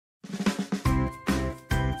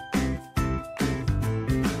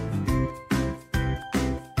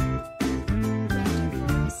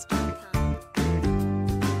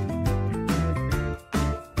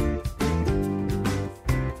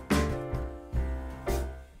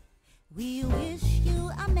We wish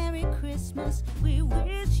you a Merry Christmas. We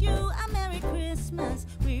wish you a Merry Christmas.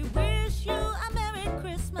 We wish you a Merry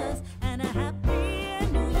Christmas and a Happy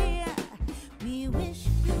New Year. We wish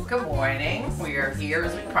you. Good morning. We are here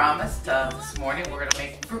as we promised. This morning we're going to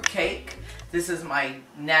make fruitcake. This is my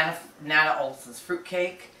Nana Olsen's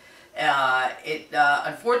fruitcake.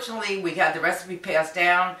 Unfortunately, we had the recipe passed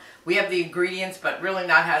down. We have the ingredients, but really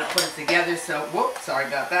not how to put it together. So, whoops, sorry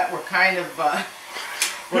about that. We're kind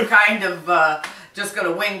of just going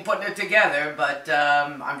to wing putting it together, but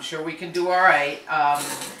I'm sure we can do all right.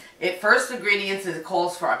 First ingredients is it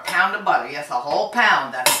calls for a pound of butter. Yes, a whole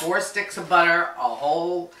pound. That's 4 sticks of butter, a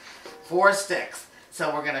whole 4 sticks.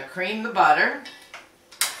 So we're going to cream the butter.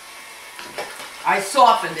 I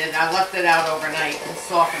softened it. I left it out overnight and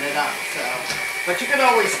softened it up. So, but you can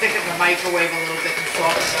always stick it in the microwave a little bit and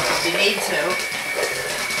soften it up if you need to.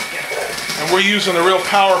 And we're using a real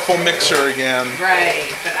powerful mixer again.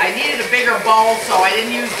 Right, but I needed a bigger bowl, so I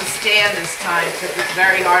didn't use the stand this time because it's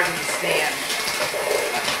very hard on the stand.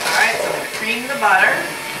 Alright, so I'm going to cream the butter,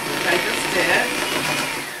 which I just did.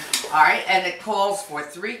 Alright, and it calls for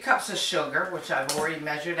 3 cups of sugar, which I've already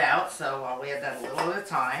measured out, so I'll add that a little at a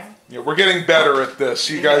time. Yeah, we're getting better at this.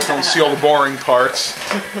 You guys don't see all the boring parts.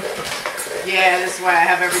 Yeah, this is why I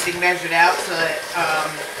have everything measured out, so that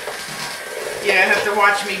you don't have to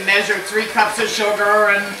watch me measure 3 cups of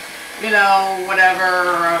sugar and, you know,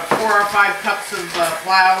 whatever, 4 or 5 cups of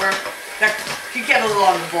flour. That could get a little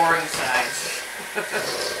on the boring side.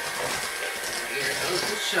 Here goes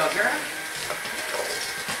the sugar.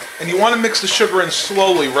 And you want to mix the sugar in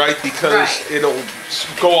slowly, right? Because it'll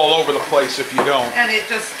go all over the place if you don't. And it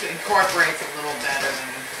just incorporates a little better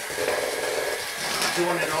than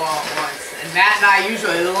doing it all at once. And Matt and I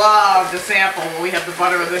usually love to sample when we have the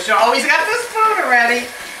butter of the show. Oh, he's got the spoon ready.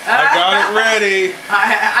 I got it ready.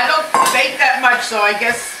 I don't bake that much, so I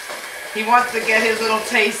guess he wants to get his little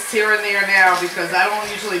tastes here and there now because I don't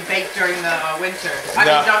usually bake during the winter.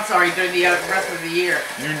 I'm sorry, during the rest of the year.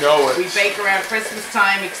 You know it. We bake around Christmas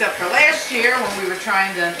time, except for last year when we were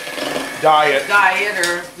trying to diet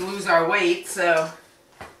or lose our weight. So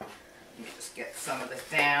let me just get some of this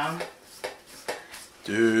down.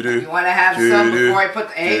 You want to have some before I put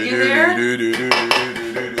the egg in there?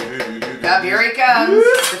 Yep, here he comes,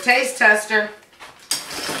 the taste tester.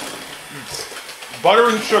 Butter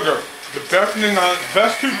and sugar, the best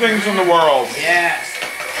 2 things in the world. Yes.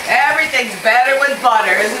 Everything's better with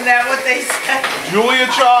butter, isn't that what they said? Julia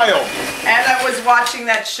Child. And I was watching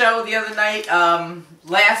that show the other night,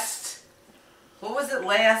 last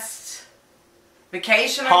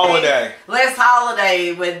vacation? Holiday. Last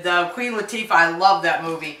holiday with Queen Latifah. I love that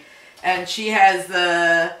movie. And she has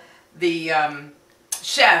the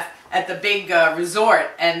chef at the big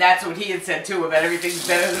resort, and that's what he had said too, about everything's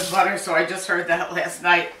better than butter, so I just heard that last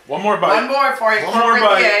night. One more bite. One more for you. One more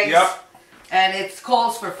bite. The eggs. Yep. And it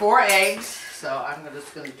calls for 4 eggs, so I'm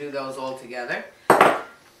just going to do those all together.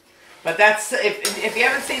 But that's, if you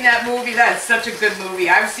haven't seen that movie, that's such a good movie.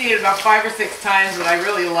 I've seen it about 5 or 6 times, but I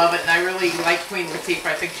really love it, and I really like Queen Latifah.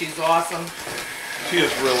 I think she's awesome. She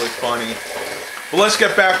is really funny. Well, let's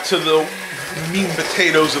get back to the meat and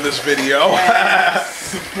potatoes of this video.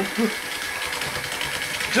 Yes.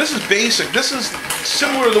 This is basic. This is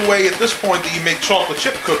similar to the way at this point that you make chocolate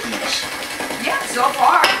chip cookies. Yeah, so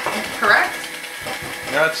far. Correct.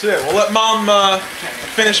 That's it. We'll let Mom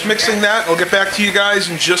finish mixing that. I'll get back to you guys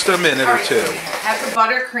in just a minute or 2. So have the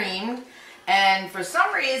butter creamed, and for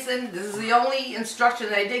some reason, this is the only instruction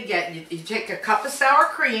that I did get. You take a cup of sour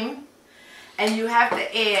cream, and you have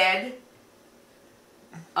to add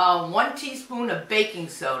 1 teaspoon of baking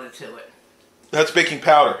soda to it. That's baking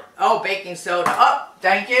powder. Oh, baking soda. Oh,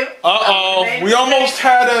 thank you. Uh-oh. We almost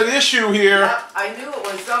had an issue here. Yep, I knew it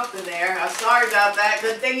was something there. I'm sorry about that.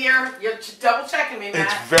 Good thing you're double checking me, Matt.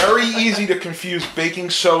 It's very easy to confuse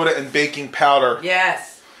baking soda and baking powder.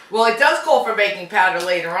 Yes. Well, it does call for baking powder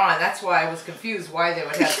later on. That's why I was confused why they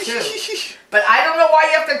would have 2. But I don't know why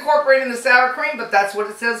you have to incorporate in the sour cream, but that's what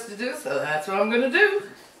it says to do, so that's what I'm going to do.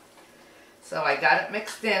 So I got it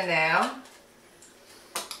mixed in now.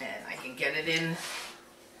 And I can get it in,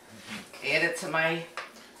 add it to my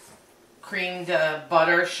creamed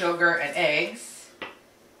butter, sugar, and eggs.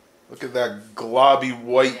 Look at that globby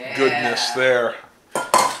white goodness there.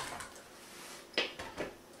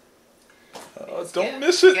 Don't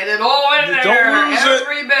miss it. Get it all in there. Don't lose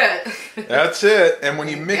every bit. That's it. And when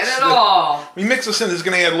you mix get it all. When you mix this in, it's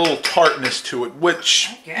going to add a little tartness to it, which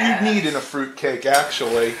you need in a fruitcake,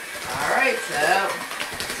 actually. All right, so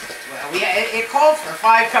it calls for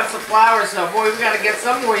 5 cups of flour, so boy, we got to get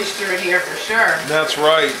some moisture in here for sure. That's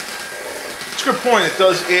right. It's a good point. It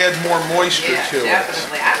does add more moisture Yeah, to it.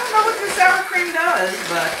 definitely. I don't know what the sour cream does,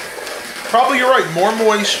 but Probably you're right. More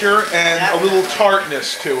moisture and a little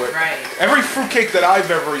tartness to it. Right. Every fruitcake that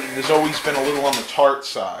I've ever eaten has always been a little on the tart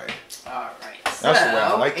side. all right. That's the way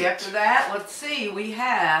I like it. After that, let's see. We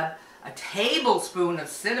have a tablespoon of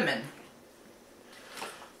cinnamon.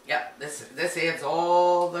 Yep, this adds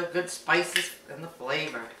all the good spices and the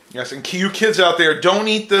flavor. Yes, and you kids out there, don't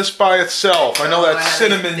eat this by itself. I know that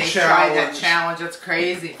cinnamon they challenge. tried that challenge. That's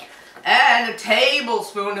crazy. And a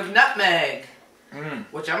tablespoon of nutmeg,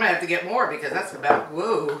 which I'm gonna have to get more because that's about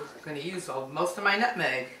I'm gonna use most of my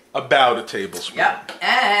nutmeg. About a tablespoon. Yep.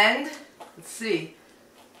 And let's see,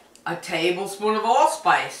 a tablespoon of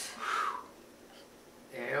allspice.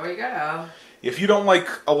 There we go. If you don't like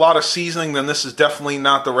a lot of seasoning, then this is definitely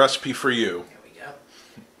not the recipe for you. There we go.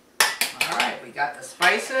 All right, we got the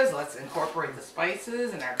spices. Let's incorporate the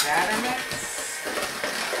spices in our batter mix.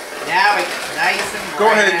 Now we get nice and brown.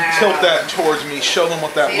 Go ahead and tilt that towards me. Show them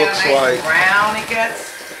what that looks See how nice like. and brown it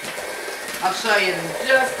gets? I'll show you in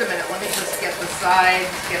just a minute. Let me just get the sides,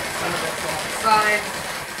 get some of this on the side.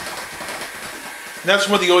 And that's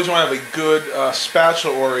when you always want to have a good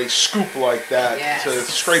spatula or a scoop like that Yes. to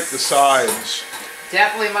scrape the sides.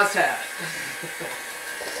 Definitely must have it.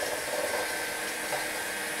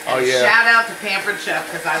 Oh, And yeah. Shout out to Pampered Chef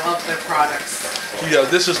because I love their products. You know,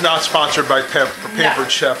 this is not sponsored by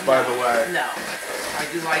Pampered Chef, by the way. No. I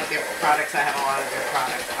do like their products. I have a lot of their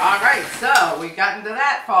products. All right, so we've gotten to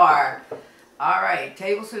that far. All right,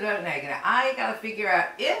 tablespoon of nutmeg. Now I got to figure out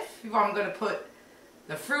if I'm going to put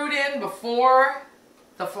the fruit in before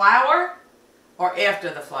the flour or after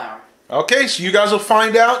the flour. Okay, so you guys will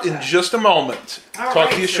find out in just a moment. All Talk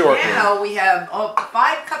right, to you so shortly. now we have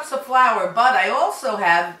 5 cups of flour, but I also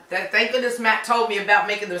have, thank goodness Matt told me about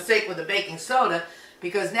making the mistake with the baking soda,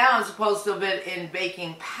 because now I'm supposed to put in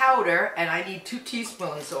baking powder, and I need 2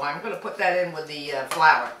 teaspoons, so I'm going to put that in with the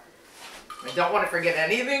flour. I don't want to forget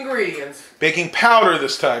any of the ingredients. Baking powder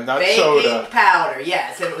this time, not soda. Baking powder,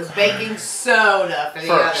 yes, and it was baking soda for the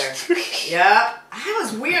First. other. Yep. That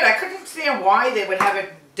was weird. I couldn't understand why they would have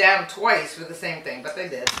it down twice for the same thing, but they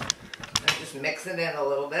did. Let's just mix it in a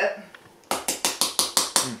little bit.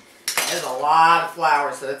 There's a lot of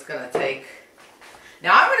flour, so it's going to take...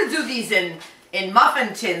 Now, I'm going to do these in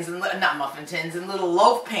muffin tins, and not muffin tins, in little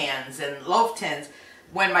loaf pans and loaf tins.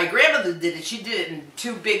 When my grandmother did it, she did it in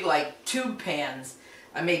 2 big, like, tube pans.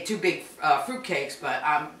 I made 2 big fruit cakes, but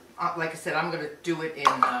like I said, I'm going to do it in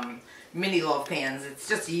mini loaf pans. It's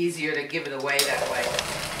just easier to give it away that way.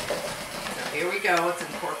 So here we go. Let's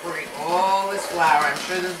incorporate all this flour. I'm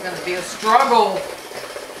sure this is going to be a struggle.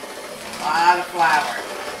 A lot of flour.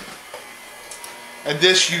 And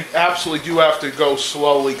this, you absolutely do have to go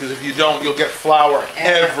slowly, because if you don't, you'll get flour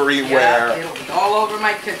everywhere. Yeah, it'll be all over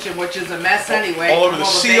my kitchen, which is a mess anyway. All over the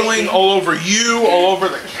ceiling, baking. all over you, all over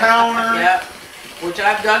the counter. Yep, which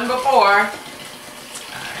I've done before. Alright,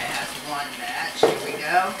 that's one batch. Here we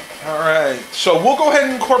go. Alright, so we'll go ahead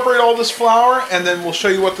and incorporate all this flour, and then we'll show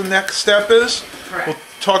you what the next step is. Correct. We'll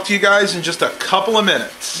talk to you guys in just a couple of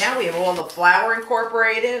minutes. Now we have all the flour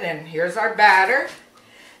incorporated, and here's our batter.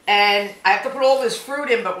 And I have to put all this fruit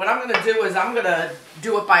in, but what I'm going to do is I'm going to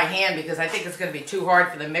do it by hand because I think it's going to be too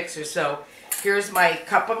hard for the mixer. So here's my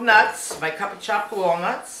cup of nuts, my cup of chopped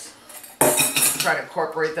walnuts. Try to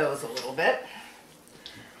incorporate those a little bit.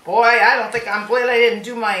 Boy, I'm glad I didn't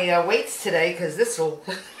do my weights today because this'll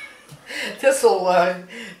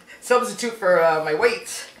substitute for my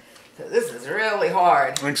weights. This is really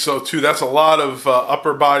hard. I think so too. That's a lot of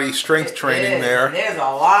upper body strength training there. There's a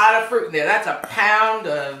lot of fruit in there. That's a pound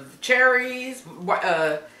of cherries,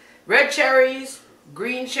 red cherries,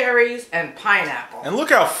 green cherries, and pineapple. And look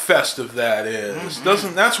how festive that is.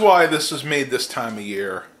 That's why this is made this time of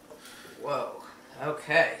year. Whoa.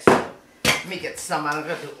 Okay. So let me get some. I'm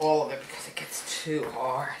going to do all of it because it gets too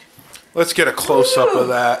hard. Let's get a close up of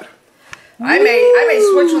that. I may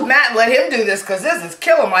switch with Matt and let him do this because this is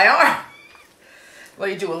killing my arm. Well,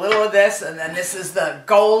 you do a little of this, and then this is the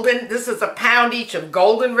golden. This is a pound each of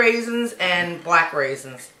golden raisins and black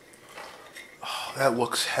raisins. Oh, that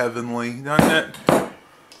looks heavenly, doesn't it?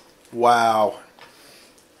 Wow.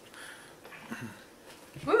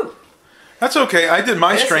 Woo. That's okay. I did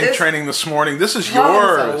my strength training this morning. This is yours.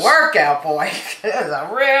 Oh, it's a workout, boy. This is a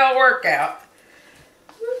real workout.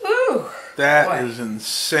 Woo. That is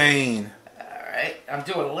insane. Alright, I'm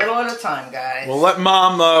doing a little at a time, guys. Well, let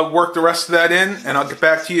Mom work the rest of that in, and I'll get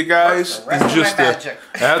back to you guys in just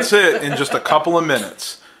that's it, in just a couple of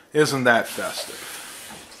minutes. Isn't that festive?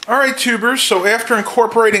 All right, tubers, so after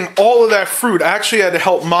incorporating all of that fruit, I actually had to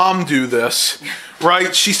help Mom do this,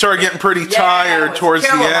 right? She started getting pretty tired towards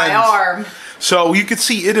the end. My arm. So you can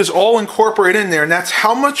see it is all incorporated in there, and that's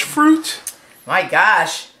how much fruit? My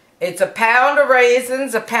gosh. It's a pound of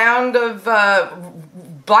raisins, a pound of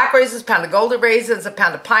black raisins, a pound of golden raisins, a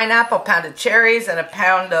pound of pineapple, a pound of cherries, and a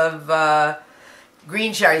pound of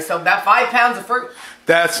green cherries. So about 5 pounds of fruit.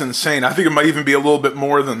 That's insane. I think it might even be a little bit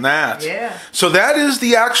more than that. Yeah. So that is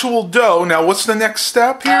the actual dough. Now, what's the next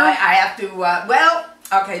step here? I have to, well,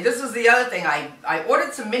 okay, this is the other thing. I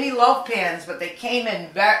ordered some mini loaf pans, but they came in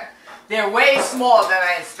they're way smaller than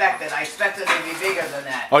I expected. I expected they'd be bigger than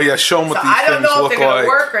that. Oh, yeah, show them what these things look like. I don't know if they're going to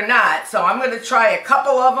work or not, so I'm going to try a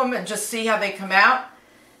couple of them and just see how they come out.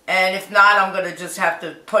 And if not, I'm going to just have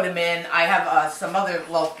to put them in. I have some other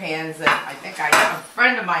loaf pans that I think a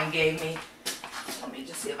friend of mine gave me. Let me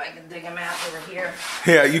just see if I can dig them out over here.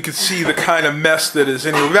 Yeah, you can see the kind of mess that is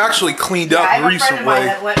in here. We've actually cleaned up recently. I have a friend of mine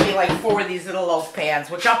that let me like 4 of these little loaf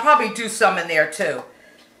pans, which I'll probably do some in there too.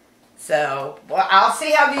 So, well, I'll see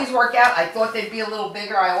how these work out. I thought they'd be a little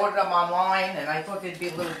bigger. I ordered them online, and I thought they'd be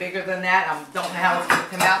a little bigger than that. I don't know how it's going to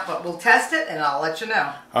come out, but we'll test it, and I'll let you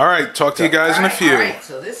know. All right, talk to you guys in a few. All right,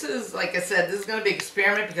 so this is, like I said, this is going to be an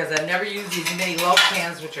experiment because I've never used these mini loaf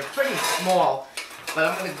pans, which are pretty small. But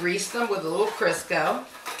I'm going to grease them with a little Crisco.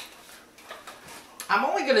 I'm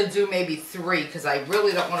only going to do maybe 3 because I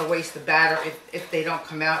really don't want to waste the batter if they don't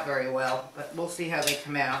come out very well. But we'll see how they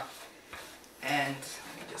come out. And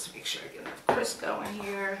just make sure I get enough Crisco in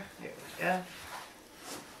here. There we go.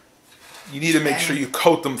 You need to make sure you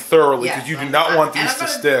coat them thoroughly because you do not want these to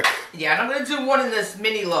stick. Yeah, and I'm going to do one in this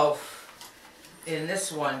mini loaf, in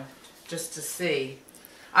this one, just to see.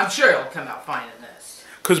 I'm sure it'll come out fine in this.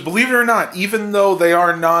 Because believe it or not, even though they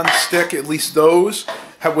are non-stick, at least those,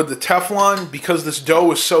 have with the Teflon, because this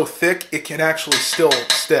dough is so thick, it can actually still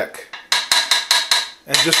stick.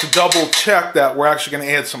 And just to double check that, we're actually going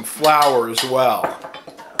to add some flour as well.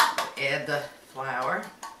 Add the flour.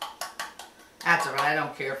 That's alright, I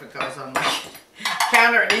don't care if it goes on my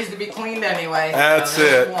counter. It needs to be cleaned anyway. That's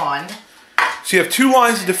it. One. So you have 2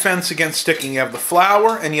 lines of defense against sticking. You have the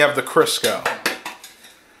flour and you have the Crisco.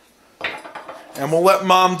 And we'll let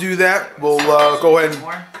Mom do that. We'll go ahead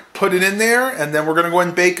and put it in there, and then we're going to go ahead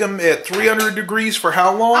and bake them at 300 degrees for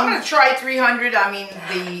how long? I'm going to try 300. I mean,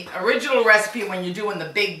 the original recipe when you're doing the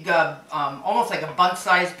big, almost like a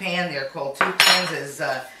Bunt-sized pan, they're called 2 pans, is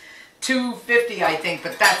 250, I think,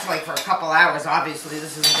 but that's like for a couple hours. Obviously,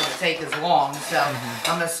 this isn't going to take as long, so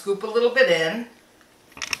I'm going to scoop a little bit in.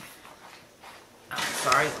 I'm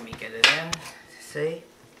sorry, let me get it in. See?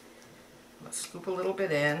 Let's scoop a little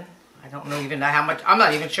bit in. I don't know even how much. I'm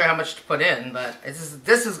not even sure how much to put in, but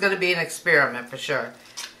this is going to be an experiment for sure.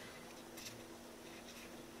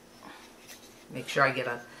 Make sure I get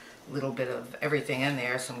a little bit of everything in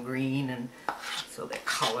there, some green, and so they're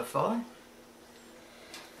colorful.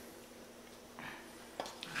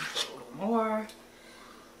 A little more.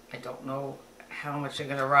 I don't know how much they're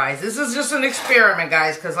going to rise. This is just an experiment,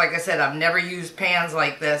 guys, because like I said, I've never used pans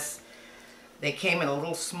like this. They came in a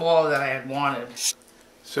little smaller than I had wanted.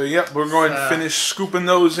 So, yep, we're going to finish scooping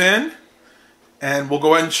those in, and we'll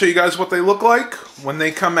go ahead and show you guys what they look like when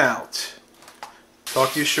they come out.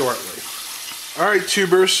 Talk to you shortly. Alright,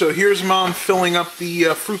 tubers, so here's Mom filling up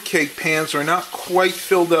the fruitcake pans. They're not quite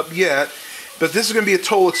filled up yet, but this is going to be a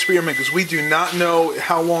total experiment because we do not know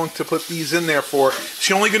how long to put these in there for.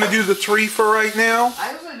 She's only going to do the 3 for right now.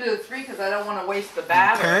 I was going to do the 3 because I don't want to waste the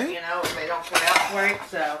batter, you know, if they don't come out right,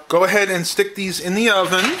 so. Go ahead and stick these in the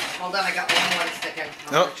oven. Hold on, I got one more to stick in.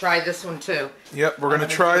 I'm going to try this one too. Yep, we're going to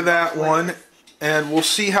try that one, and we'll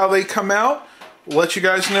see how they come out. We'll let you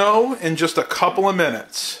guys know in just a couple of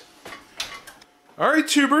minutes. Alright,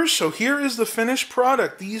 tubers, so here is the finished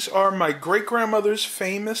product. These are my great-grandmother's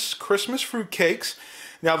famous Christmas fruitcakes.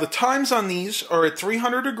 Now, the times on these are at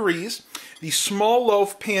 300 degrees. The small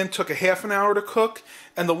loaf pan took a half an hour to cook,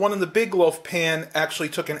 and the one in the big loaf pan actually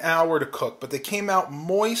took an hour to cook. But they came out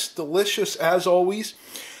moist, delicious, as always.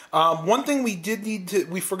 One thing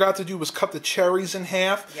we forgot to do was cut the cherries in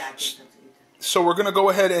half. Yeah, I think so. So we're going to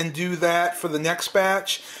go ahead and do that for the next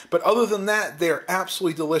batch. But other than that, they're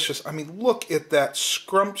absolutely delicious. I mean, look at that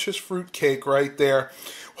scrumptious fruitcake right there.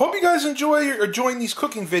 Hope you guys enjoying these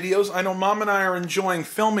cooking videos. I know Mom and I are enjoying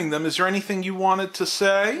filming them. Is there anything you wanted to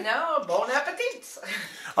say? No, bon appetit.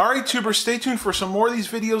 Alright, tubers, stay tuned for some more of these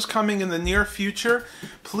videos coming in the near future.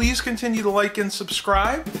 Please continue to like and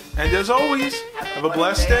subscribe. And as always, have a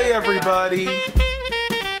blessed day, everybody.